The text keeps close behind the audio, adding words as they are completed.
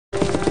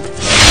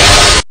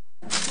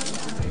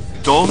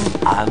Done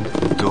and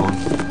done.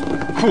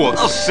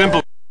 What a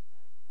simple...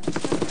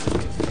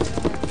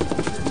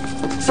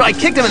 So I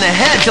kicked him in the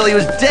head till he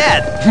was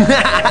dead.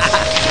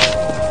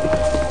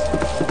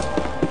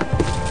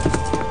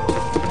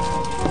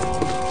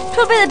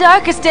 Twill be the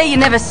darkest day you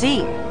never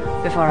see,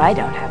 before I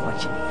don't have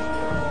what you need.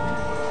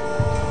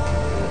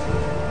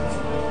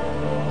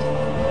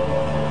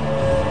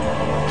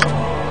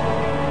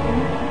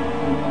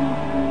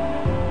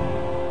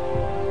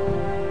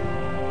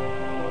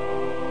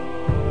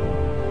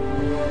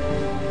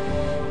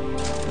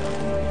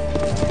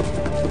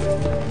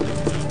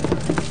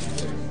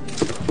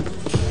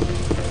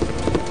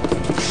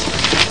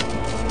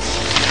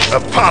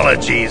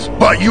 Apologies,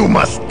 but you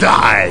must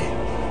die!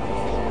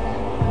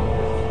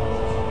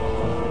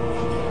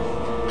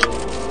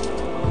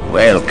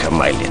 Welcome,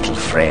 my little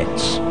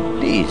friends.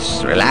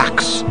 Please,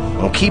 relax,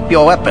 and keep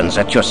your weapons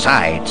at your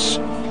sides.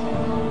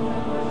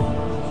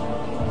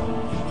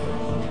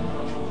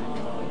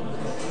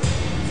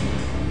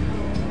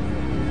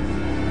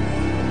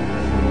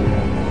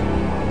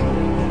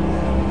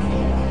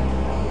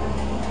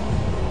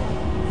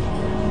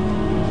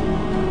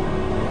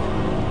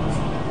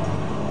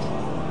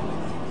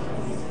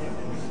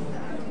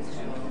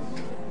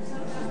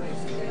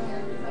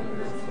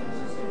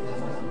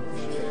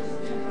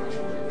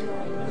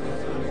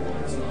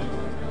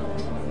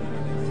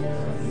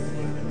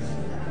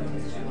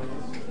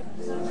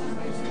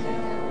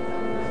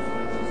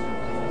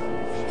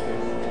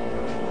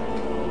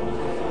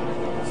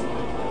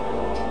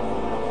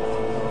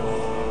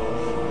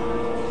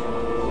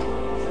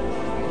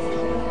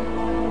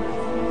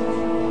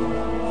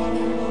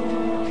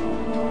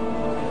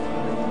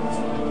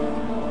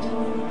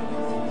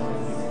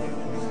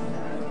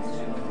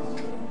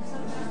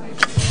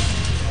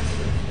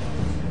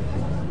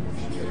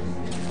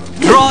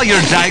 Draw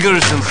your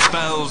daggers and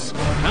spells,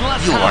 and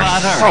let's You have are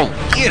at her. so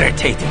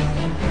irritating.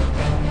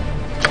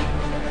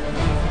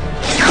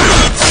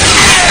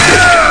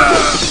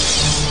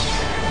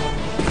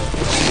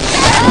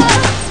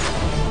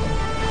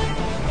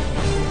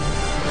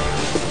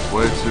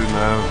 Where to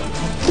now?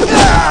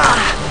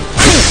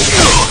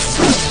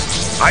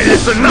 I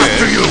listen not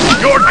to you!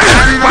 You're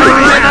dead by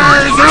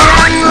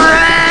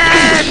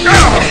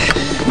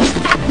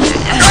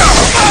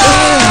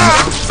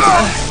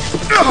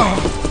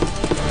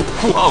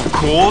Of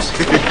course,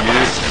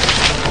 yes.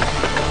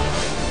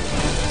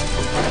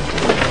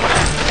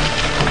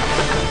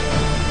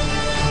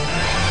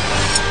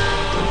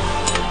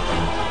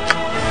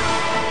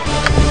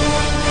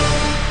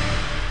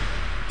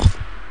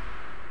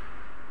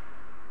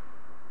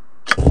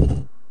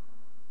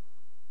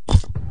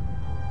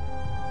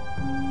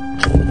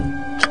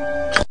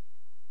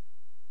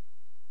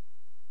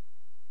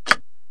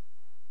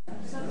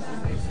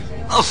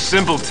 A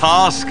simple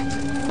task.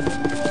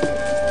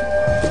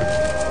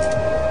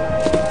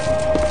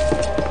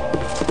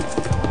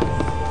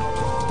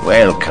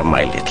 Welcome,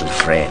 my little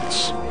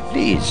friends.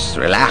 Please,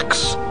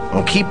 relax,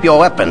 and keep your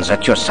weapons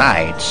at your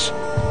sides.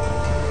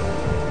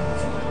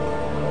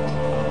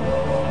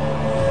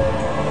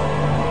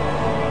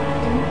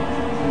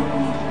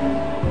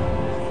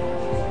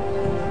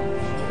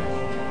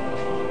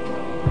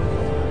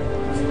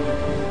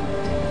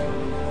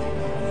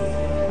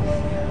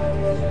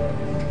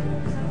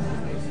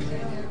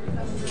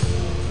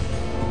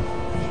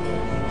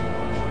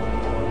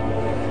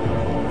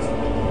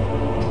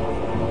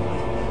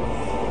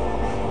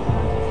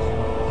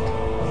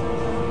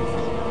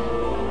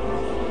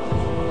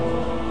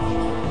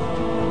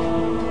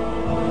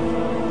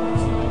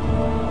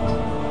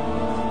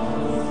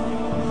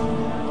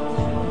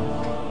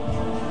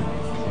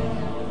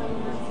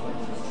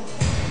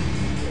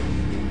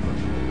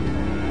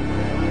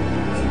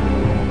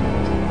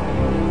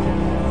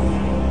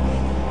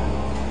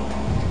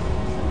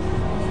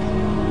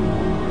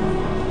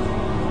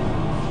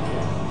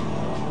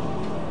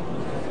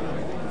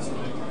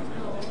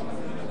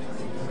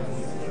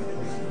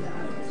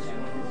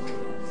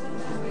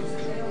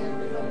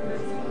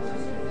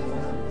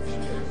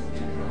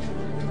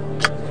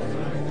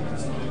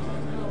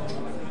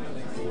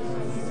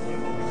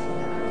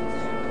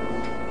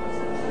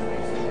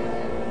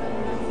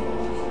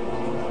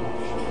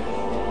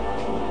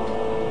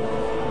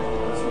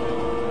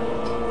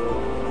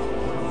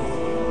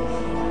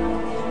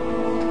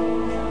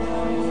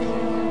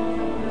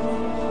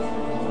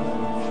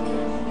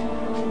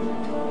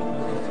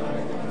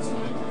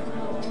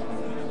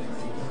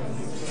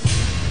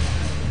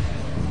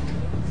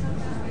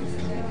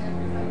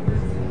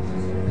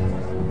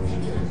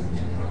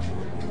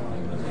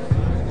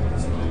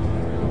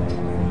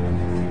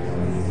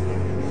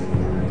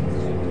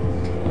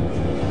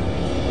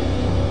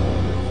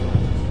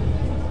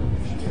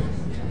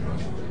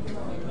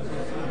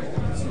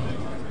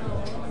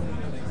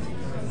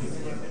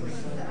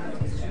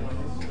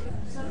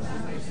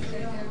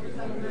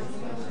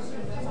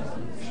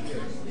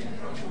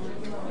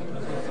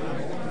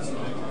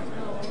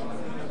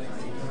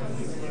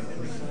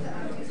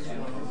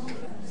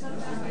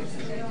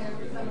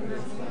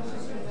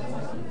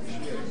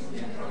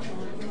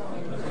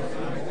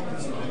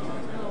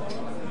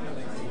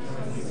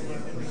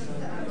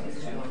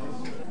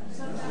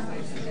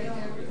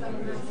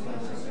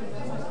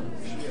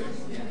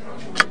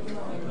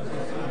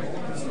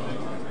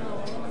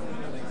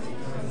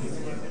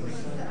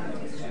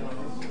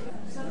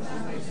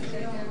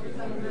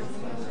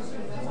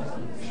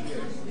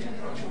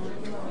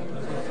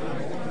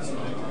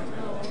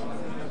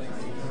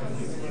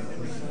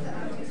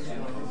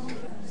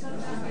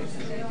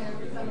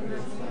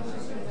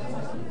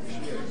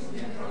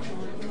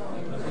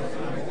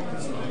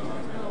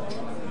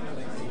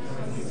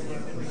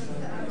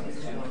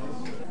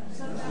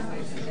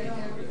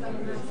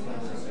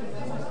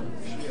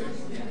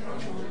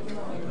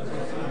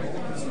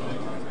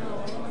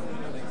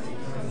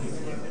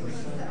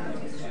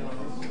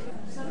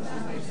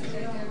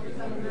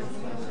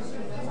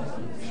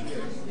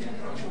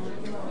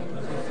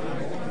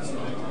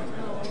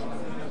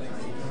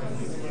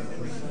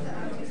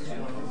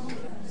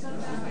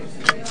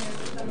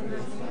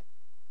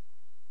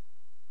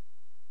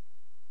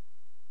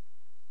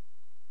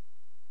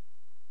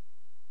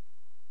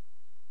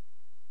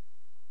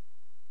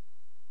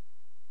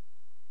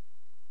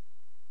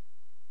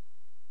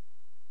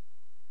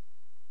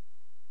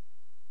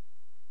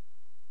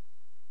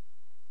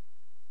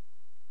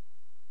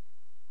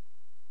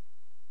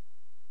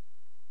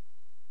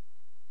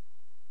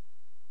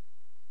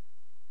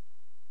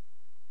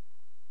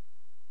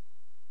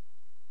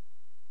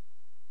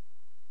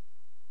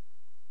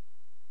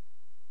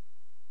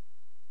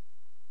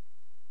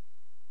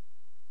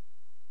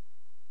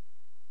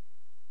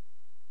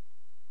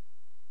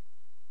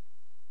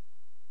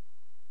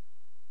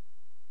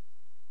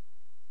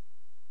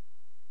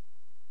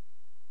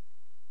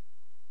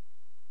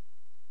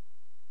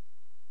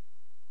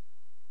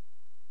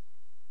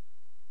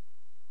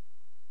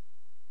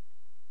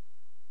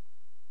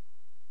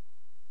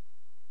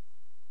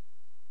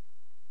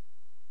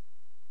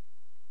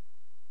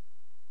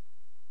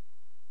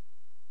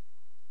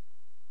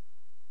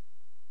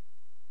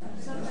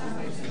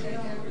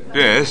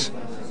 Yes.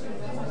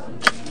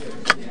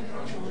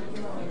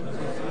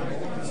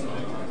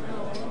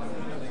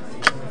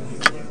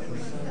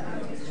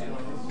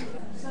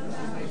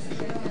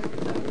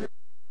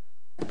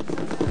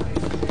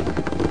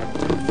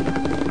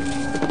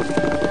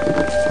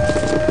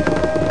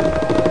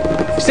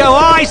 So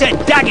eyes and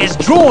daggers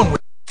drawn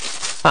with...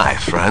 Aye,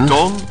 friend.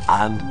 Done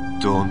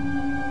and done.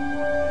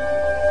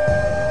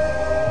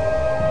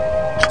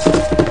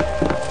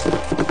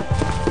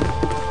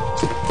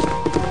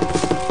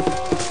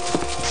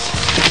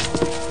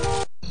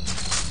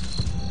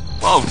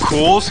 Of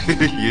course,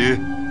 yeah.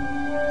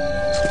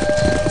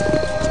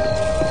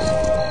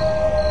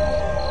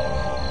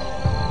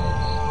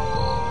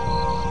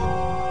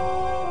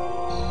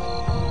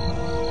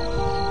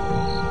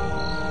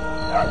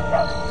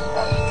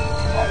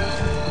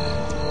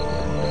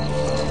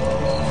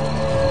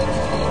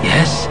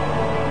 Yes?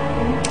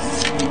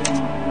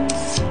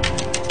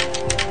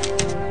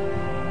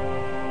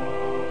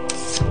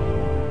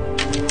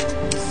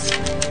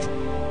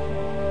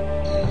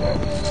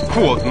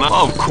 What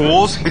now? Of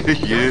course,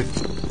 yeah.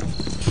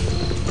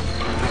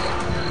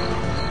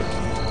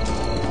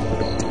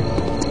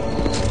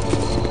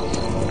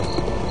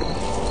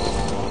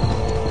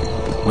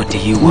 What do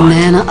you want?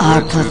 Men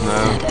are Where to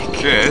now?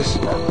 pathetic. Yes.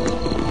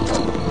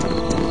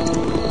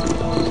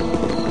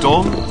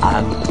 Done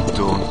and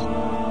done.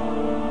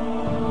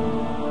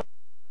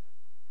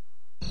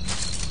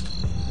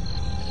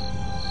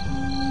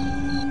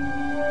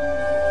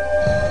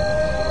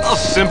 A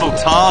simple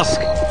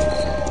task.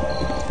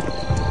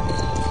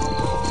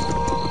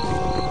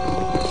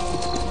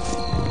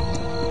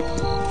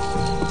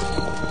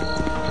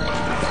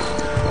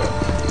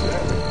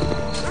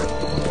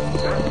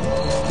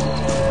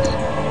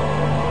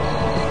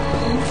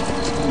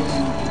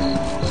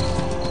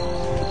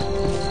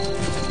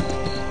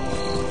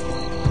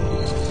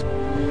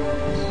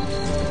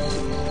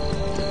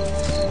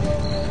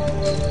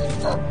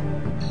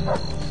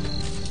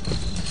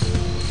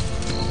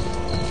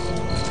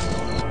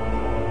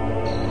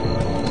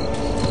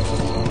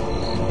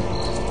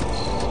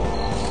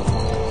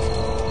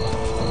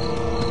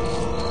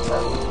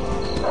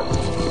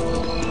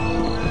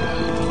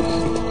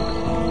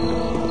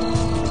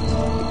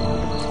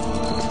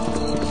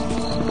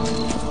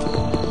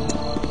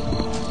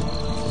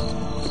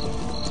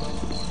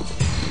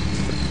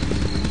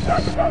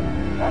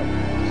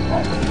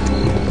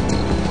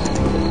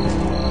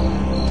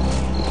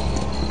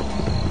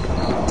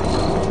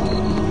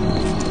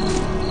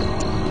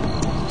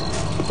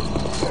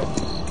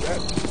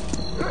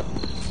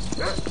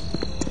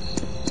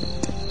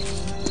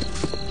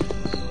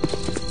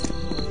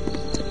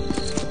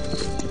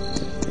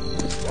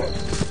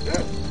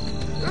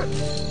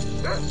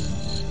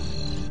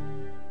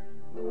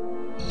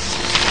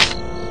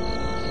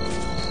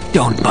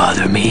 Don't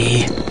bother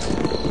me.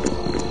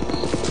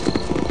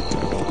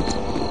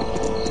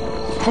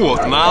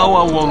 What now,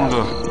 I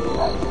wonder?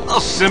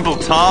 A simple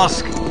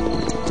task.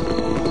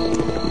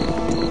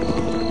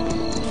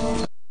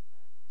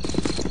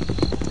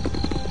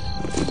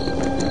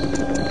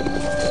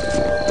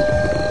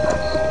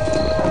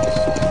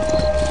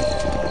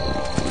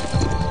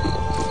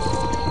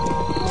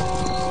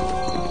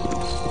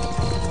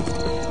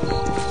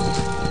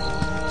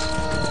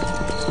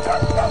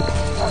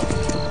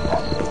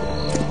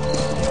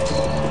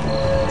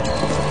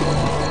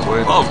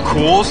 Of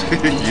course,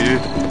 yeah.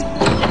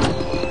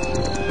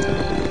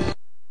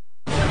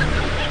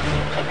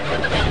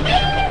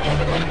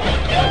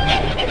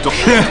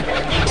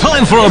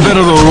 Time for a bit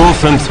of the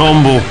rough and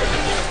tumble.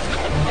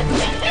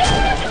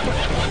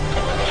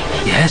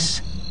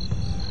 Yes?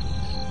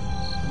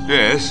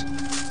 Yes,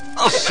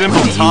 a simple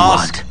What do you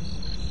task. want?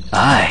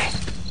 Aye.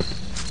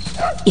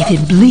 If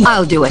it bleeds,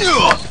 I'll do it.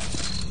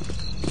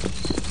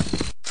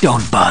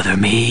 Don't bother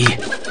me.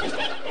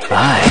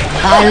 Aye.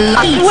 I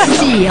like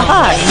see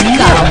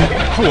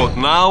scum. What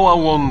now, I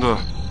wonder?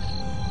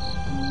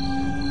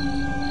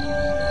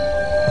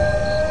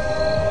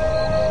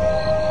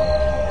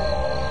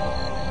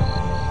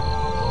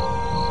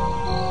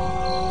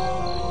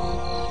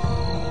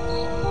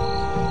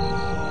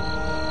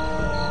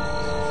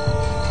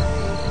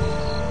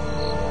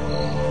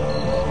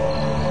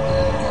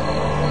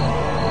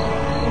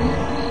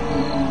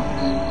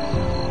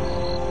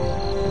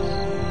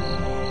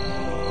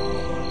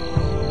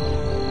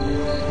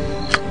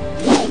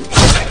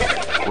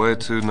 Where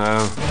to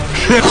now?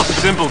 A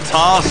simple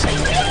task.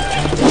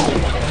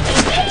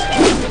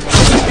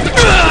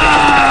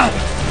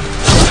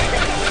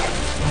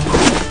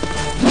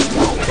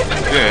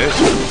 Yes,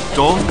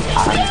 done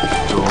and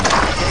done.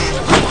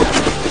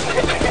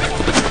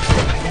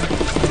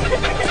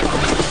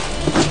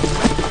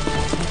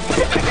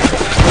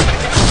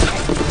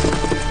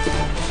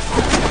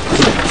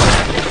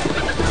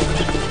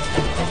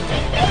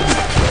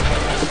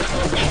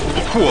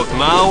 What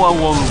now, I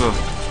wonder?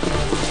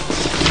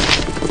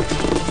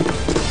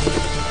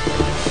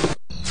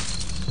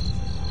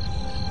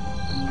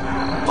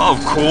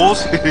 Of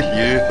course,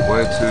 yeah.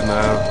 Where to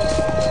now?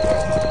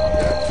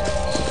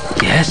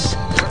 Yes?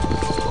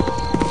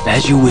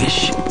 As you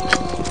wish.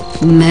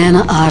 Men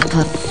are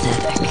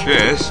pathetic.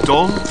 Yes,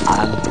 done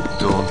and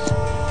done.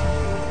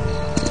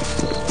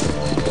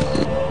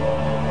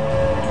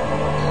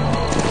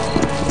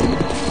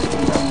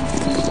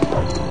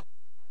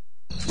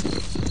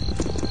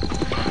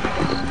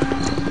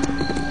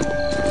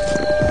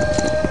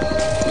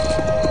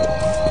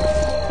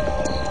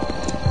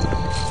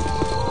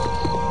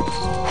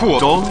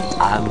 Done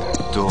and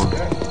done.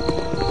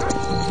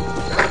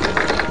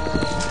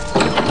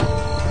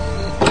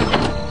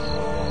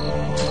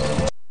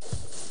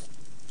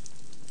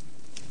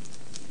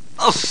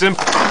 A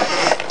simple.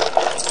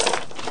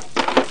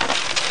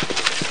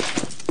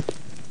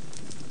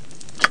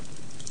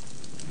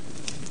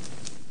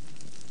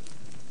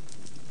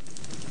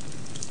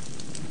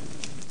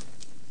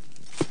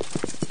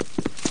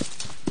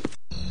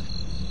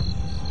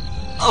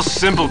 A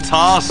simple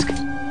task.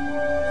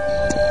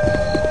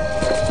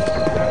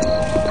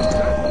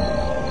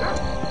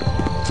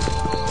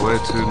 Where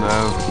to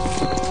now?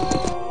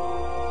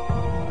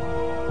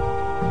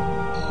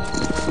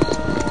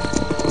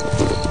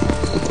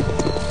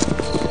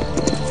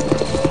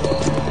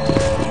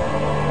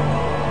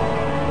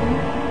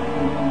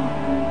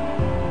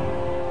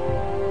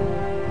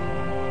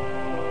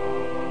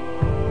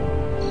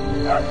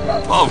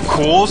 Of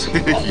course,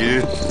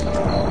 yeah.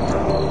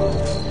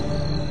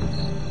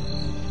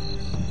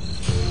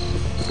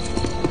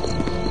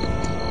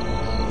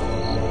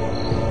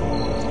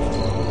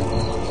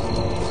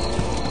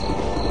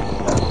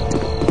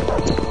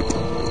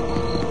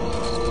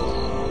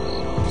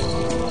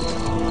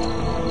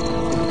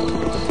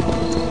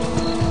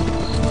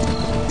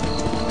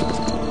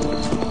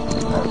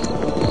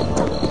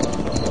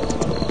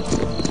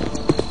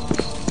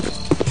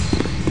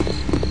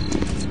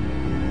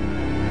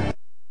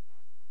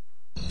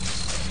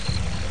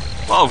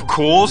 Of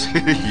course,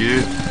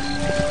 yeah.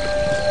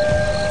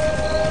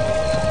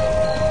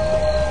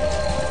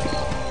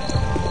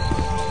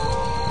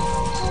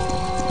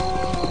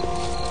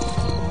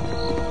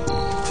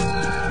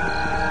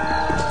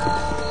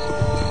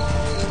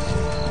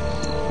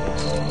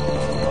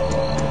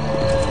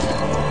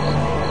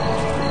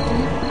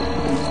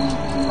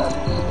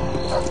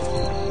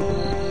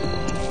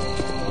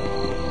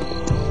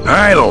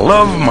 I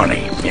love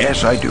money.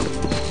 Yes, I do.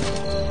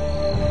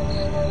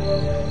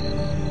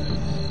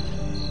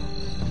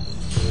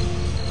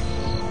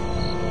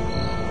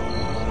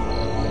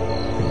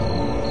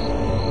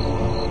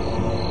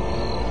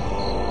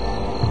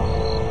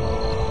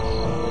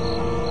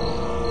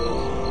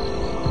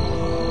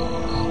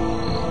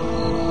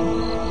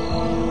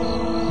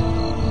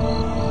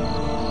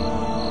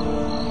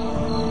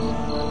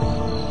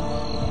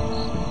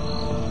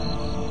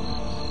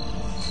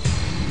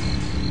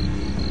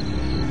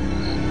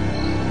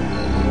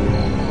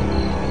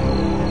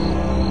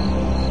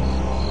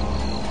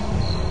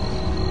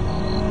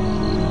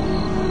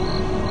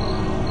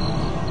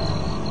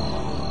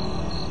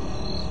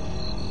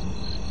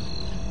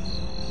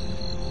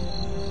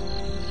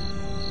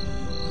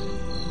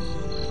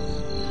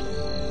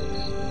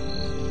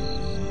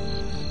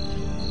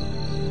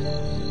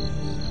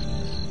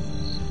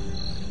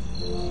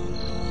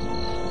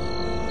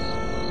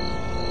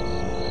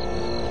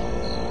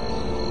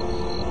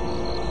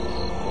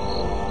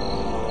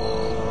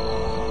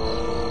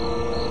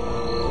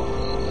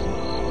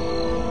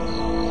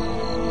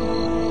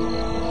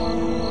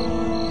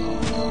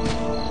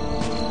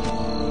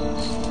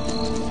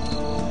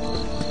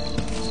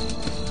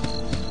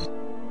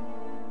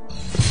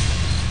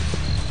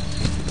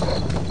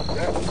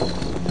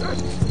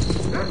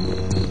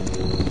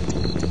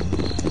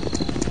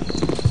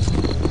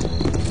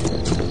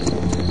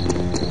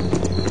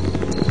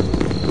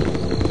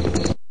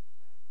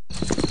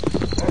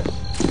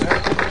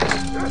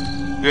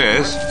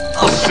 Yes,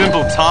 a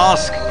simple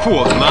task.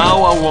 What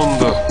now, I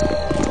wonder?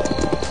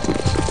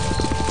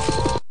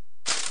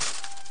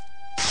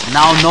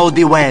 Now know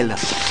thee well,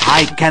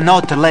 I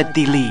cannot let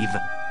thee leave.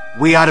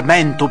 We are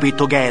meant to be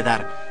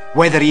together,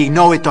 whether ye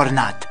know it or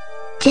not.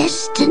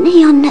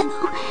 Destiny or no,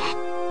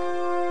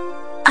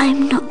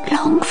 I'm not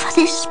long for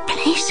this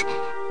place.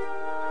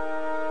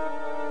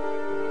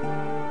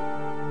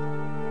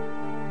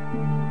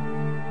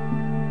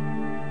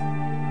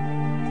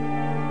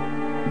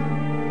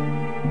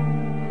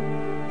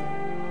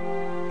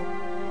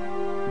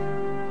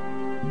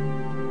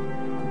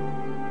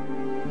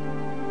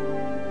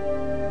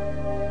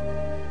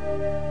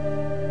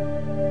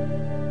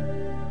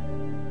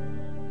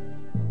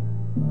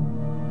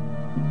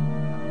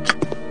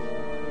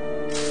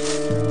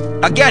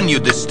 Again you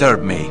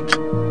disturb me.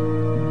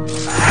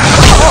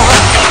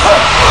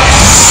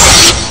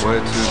 Where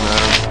to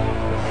now?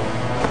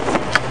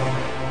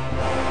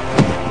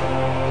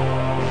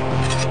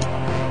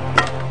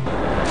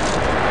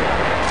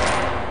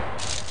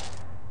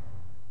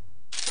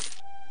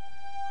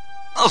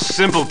 A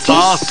simple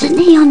task.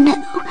 Destiny or no,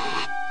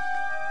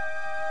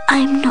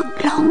 I'm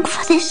not long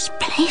for this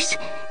place.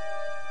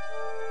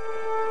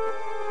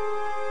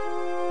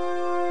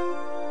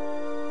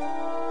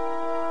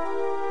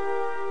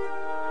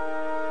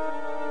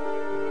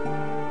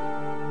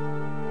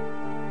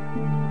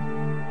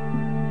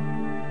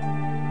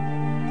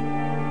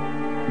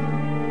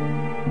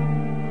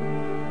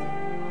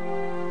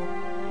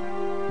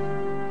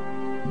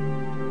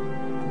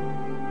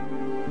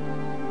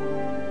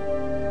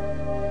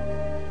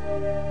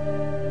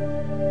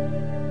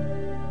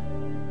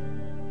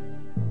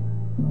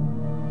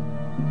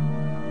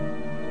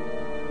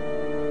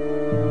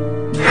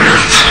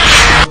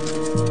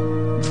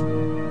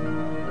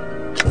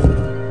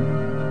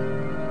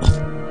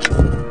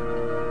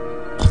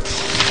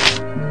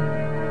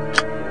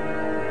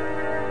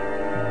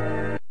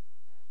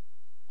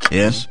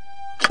 Yes?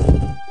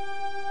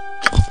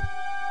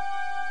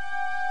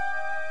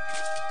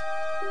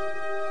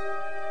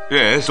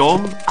 Yes,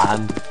 done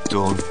and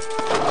done.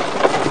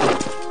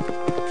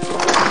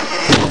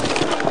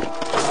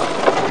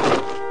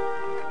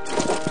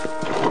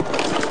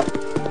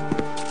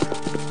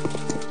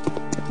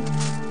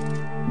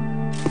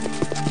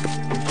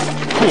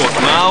 What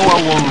now, I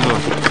wonder?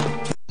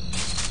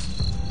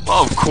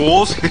 Well, of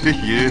course,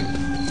 yeah.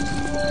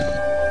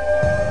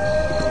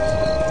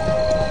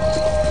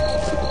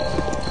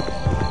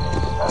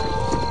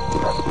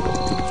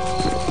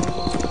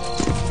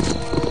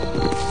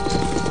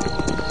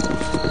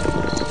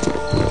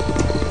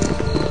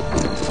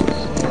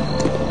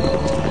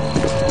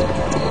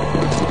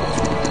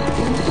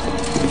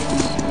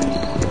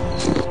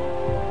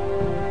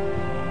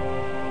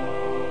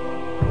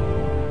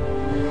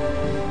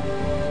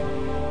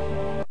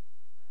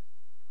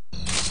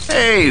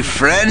 Hey,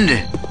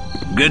 friend.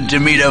 Good to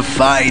meet a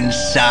fine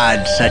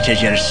sod such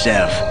as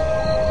yourself.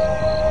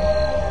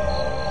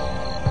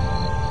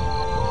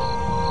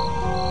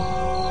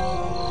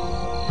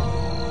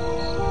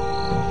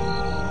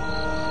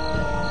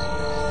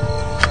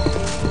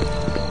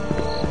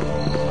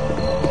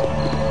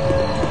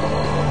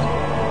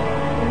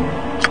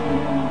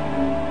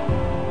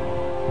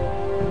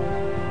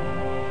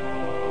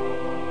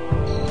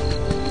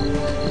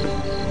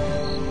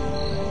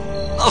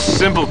 A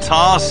simple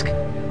task.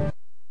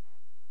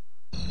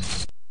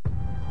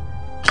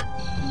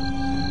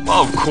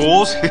 Well, of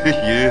course,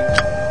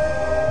 yeah.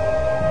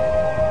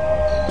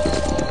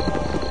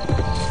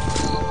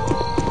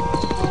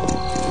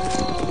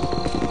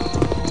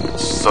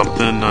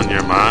 Something on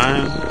your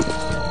mind?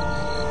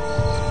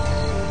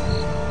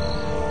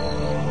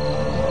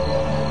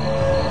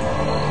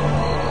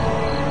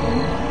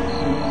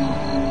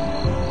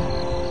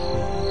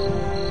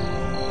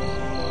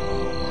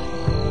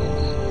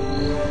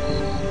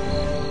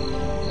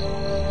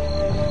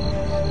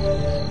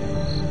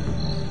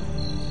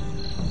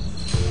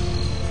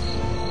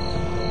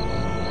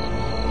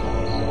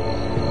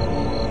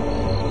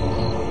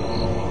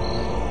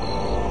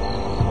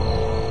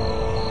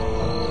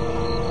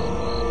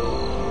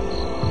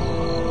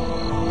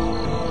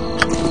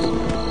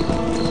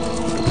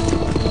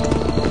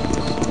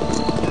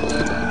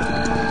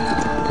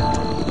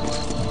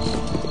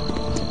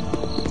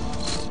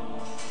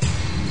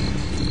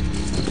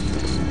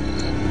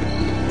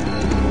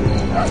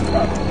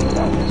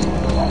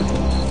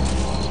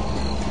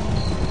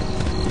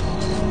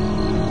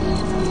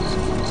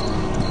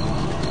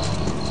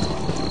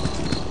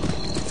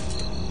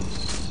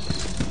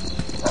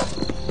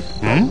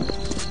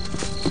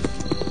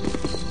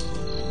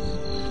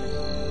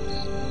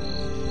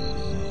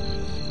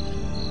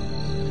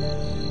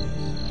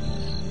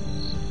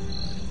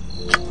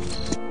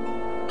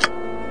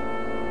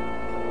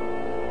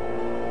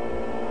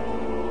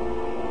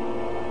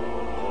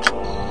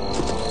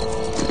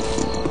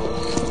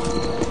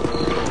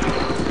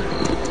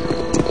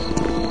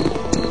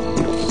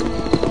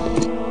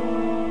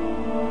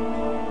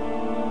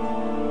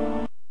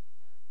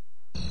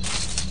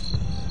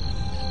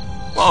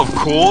 Well, of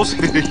course,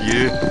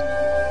 yeah.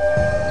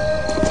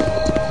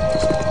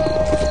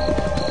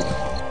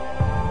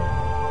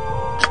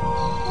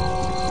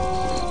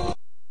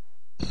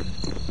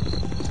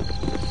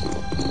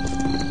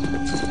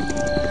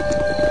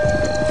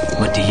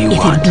 What do you If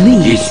want? it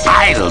bleeds, Yes,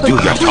 I'll do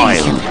your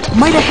toil.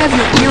 Might I have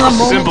your ear a A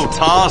moment? simple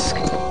task.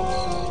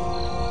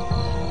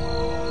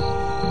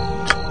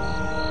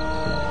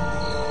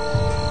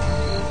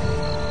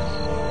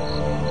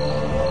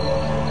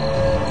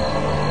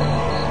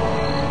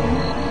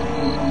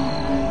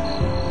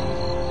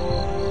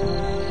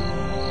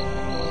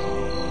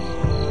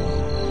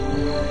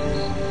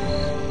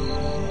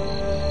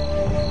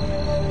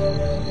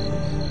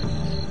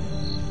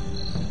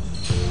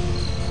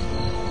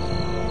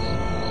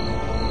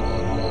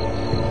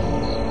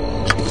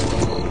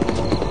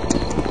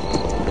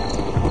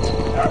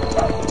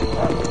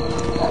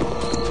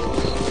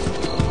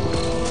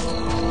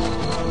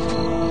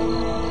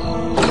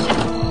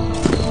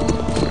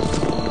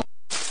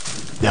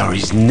 There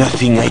is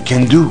nothing I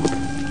can do.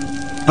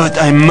 But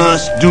I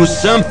must do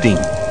something.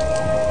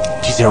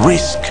 It is a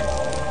risk.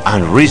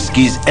 And risk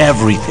is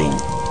everything.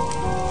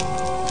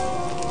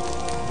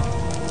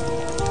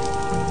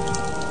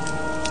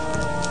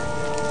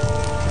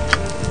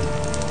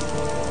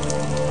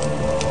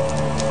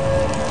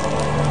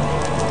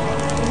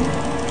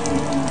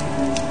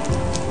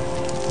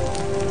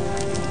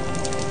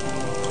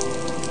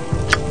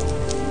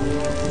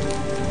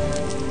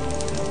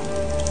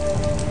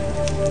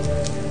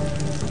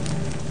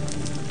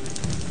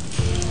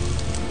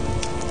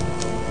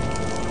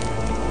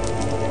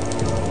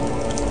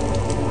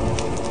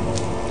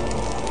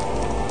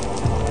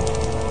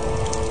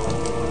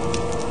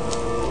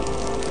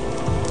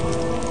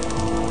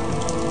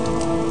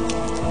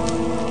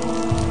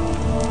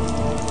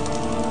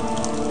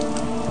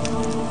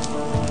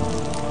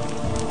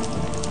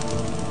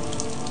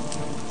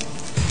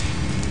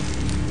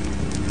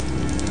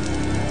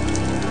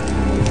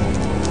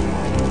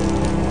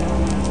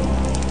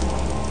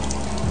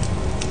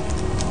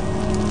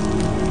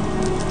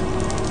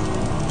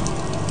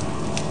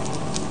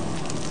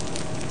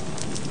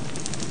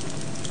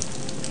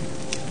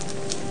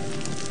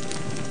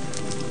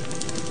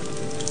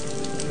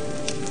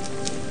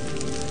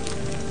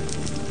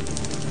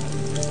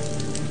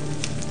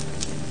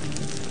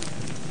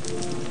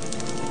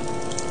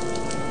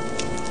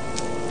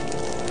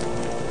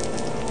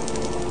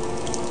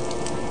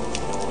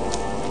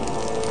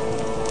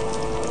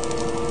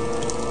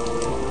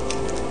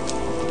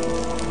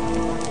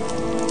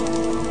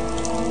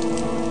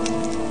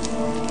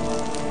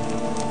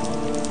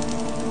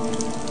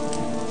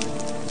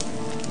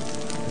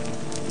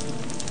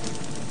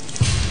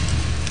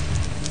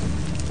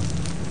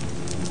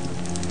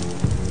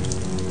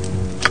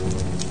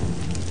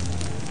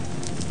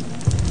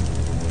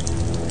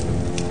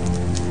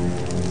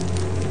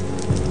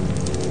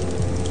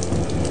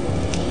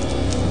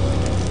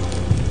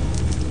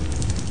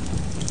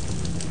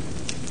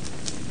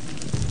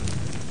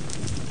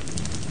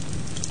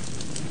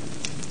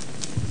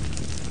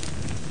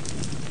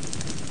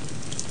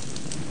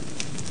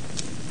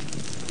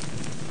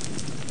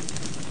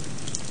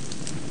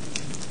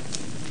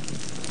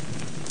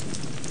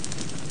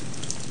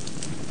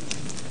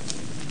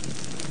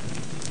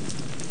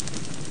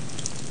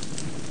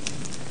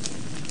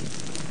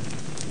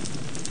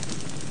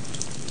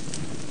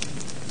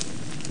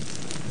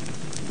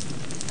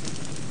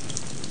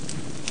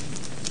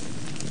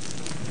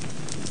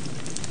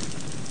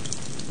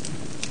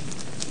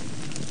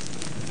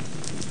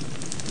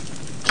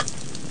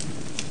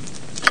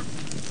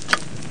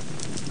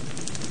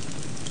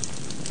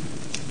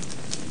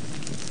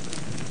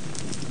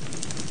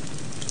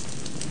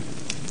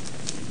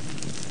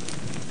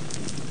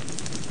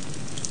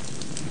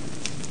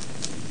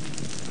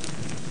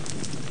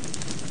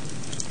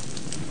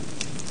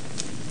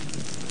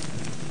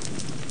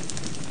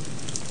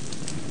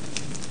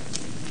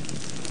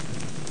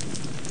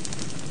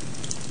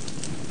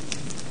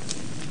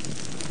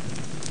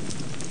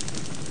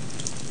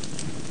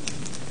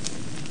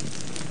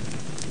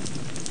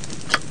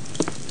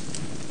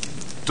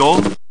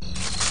 Done.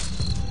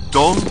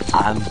 Done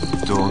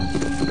and done.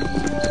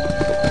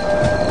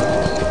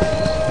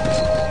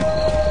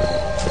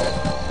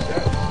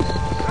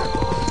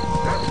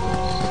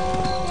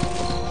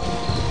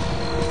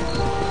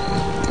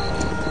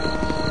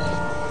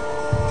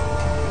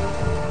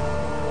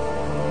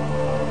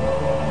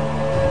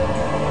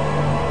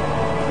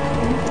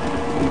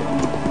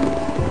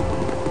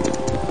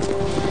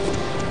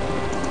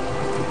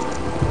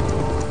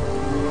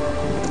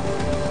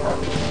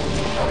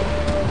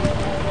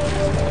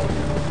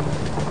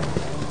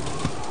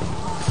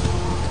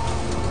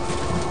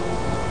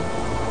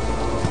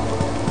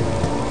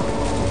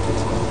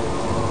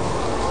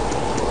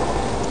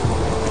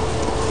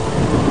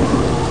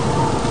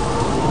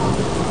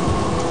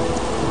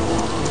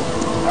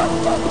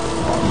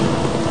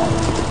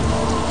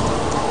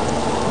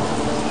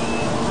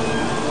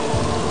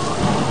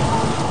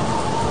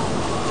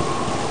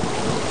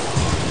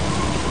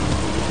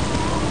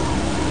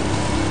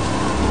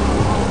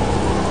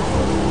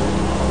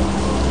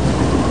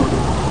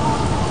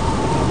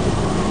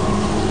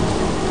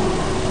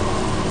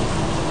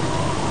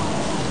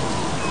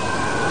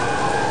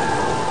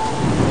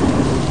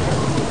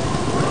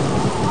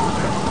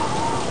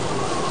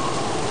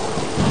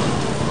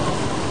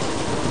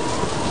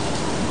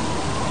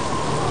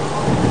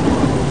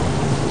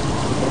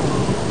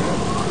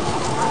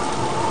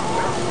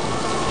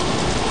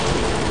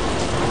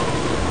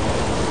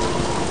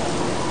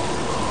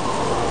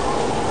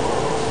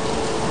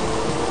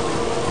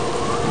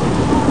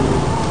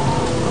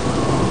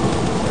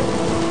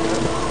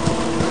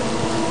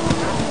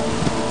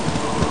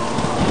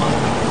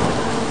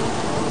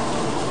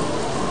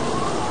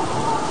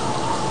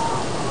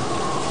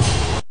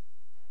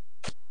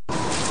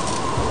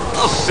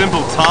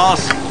 Simple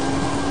task.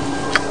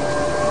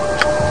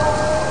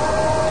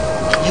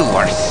 You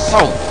are so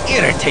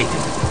irritating.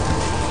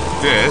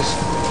 Yes.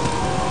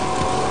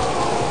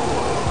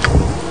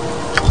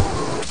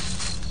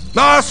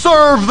 I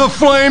serve the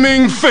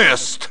flaming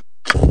fist!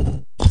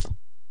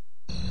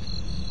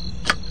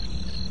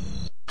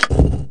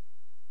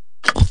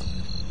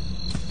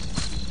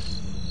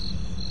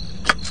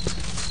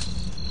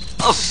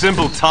 A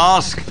simple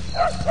task.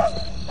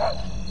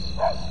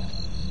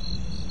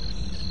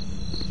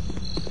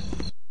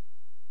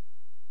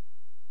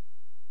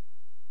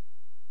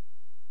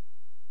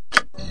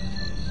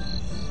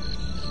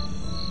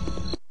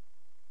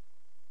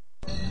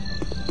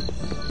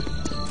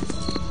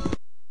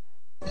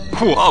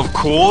 Well, of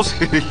course,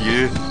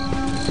 yeah.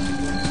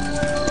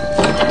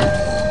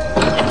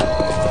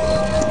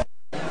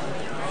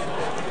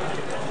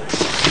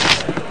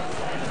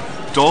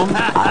 Done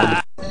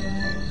and...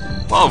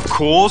 Well, of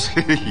course,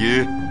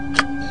 yeah.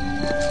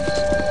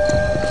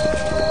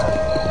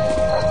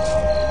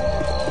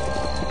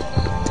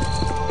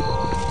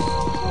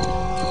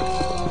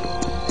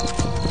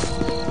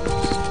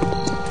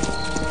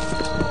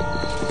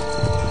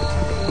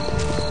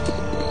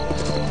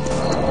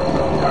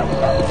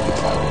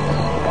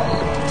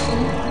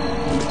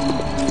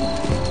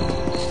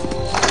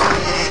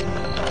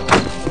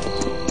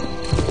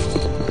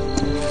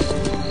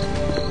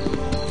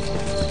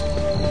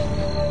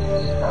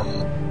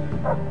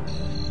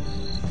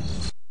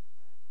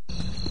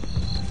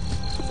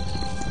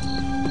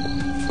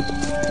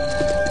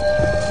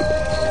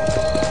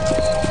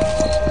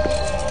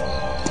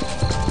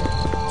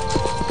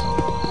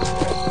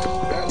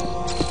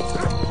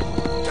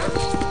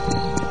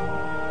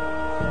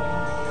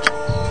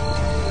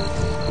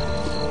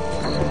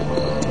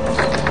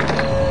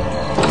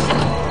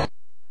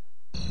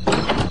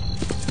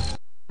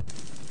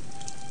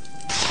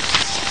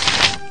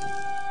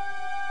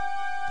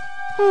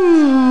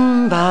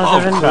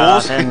 Baldur and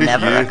course. Baldur,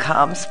 never Yeah. a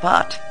calm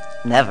spot,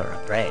 never a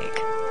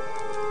break.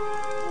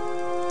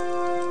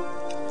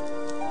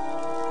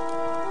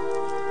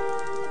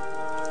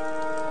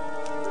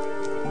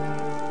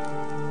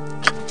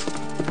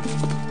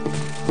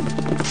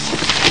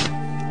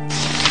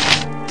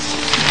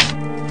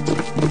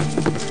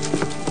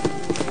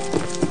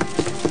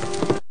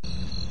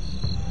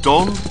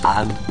 Done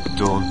and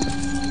done.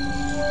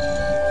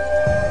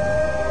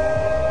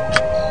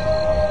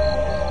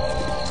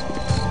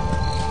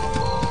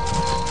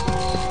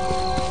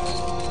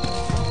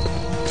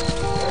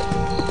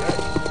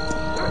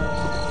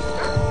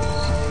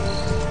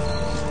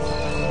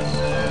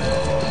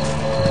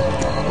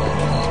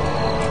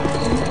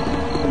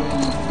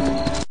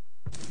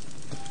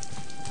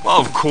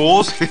 Well, of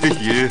course,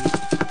 yeah.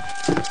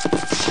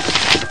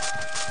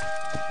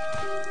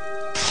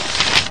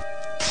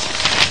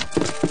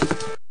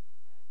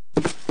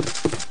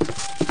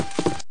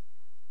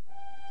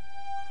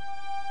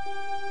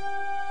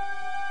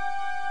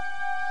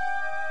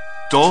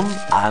 Done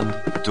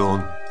and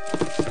done.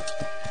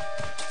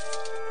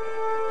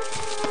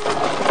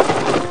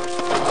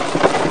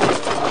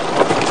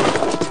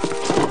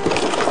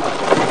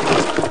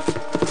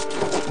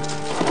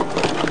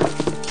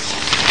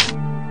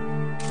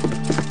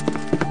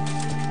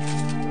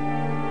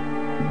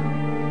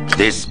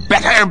 This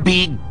better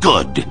be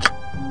good.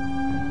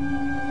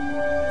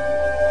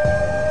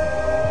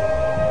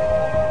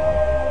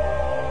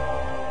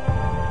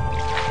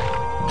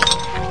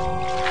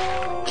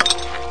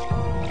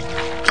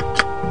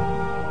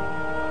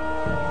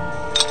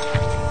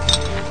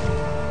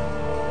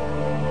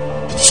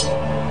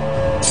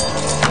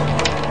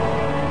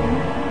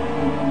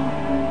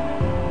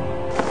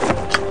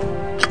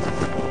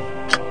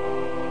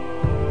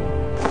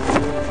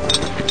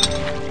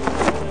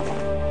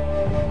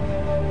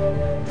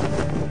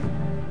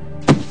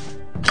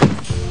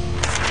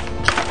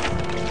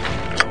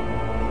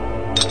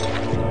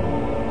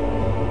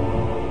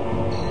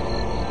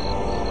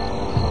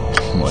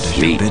 What is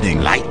your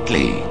bidding?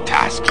 Lightly,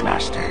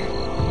 Taskmaster.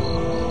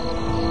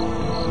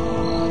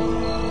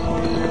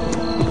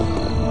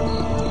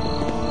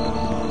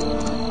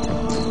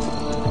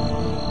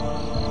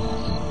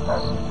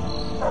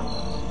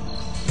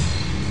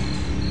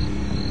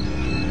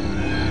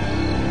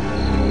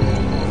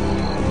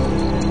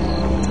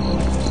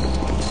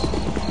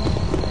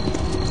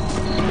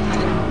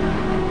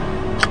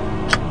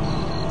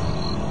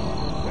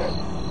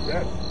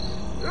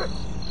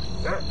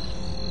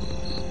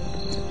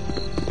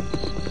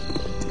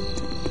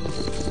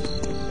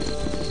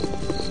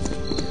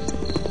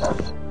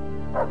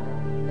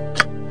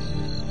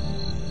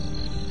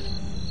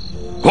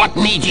 What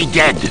need ye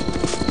dead?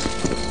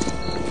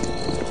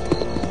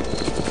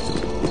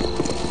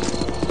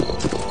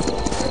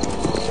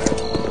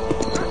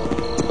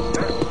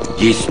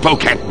 Ye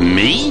spoke at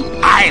me?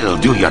 I'll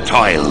do your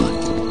toil.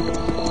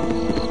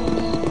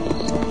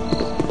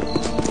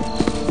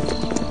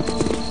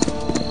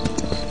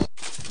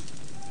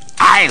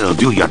 I'll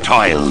do your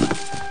toil.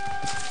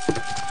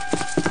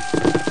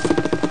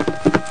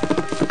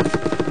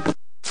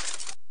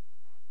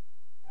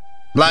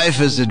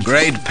 Life is a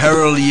great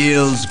peril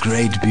yields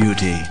great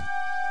beauty.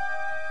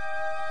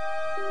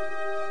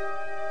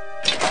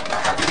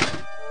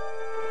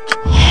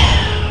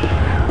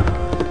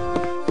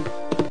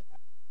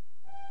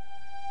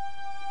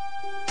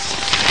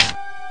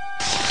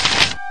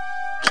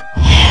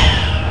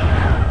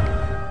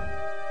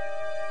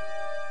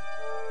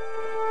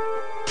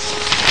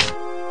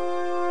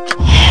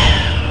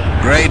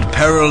 Great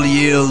peril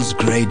yields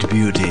great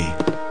beauty.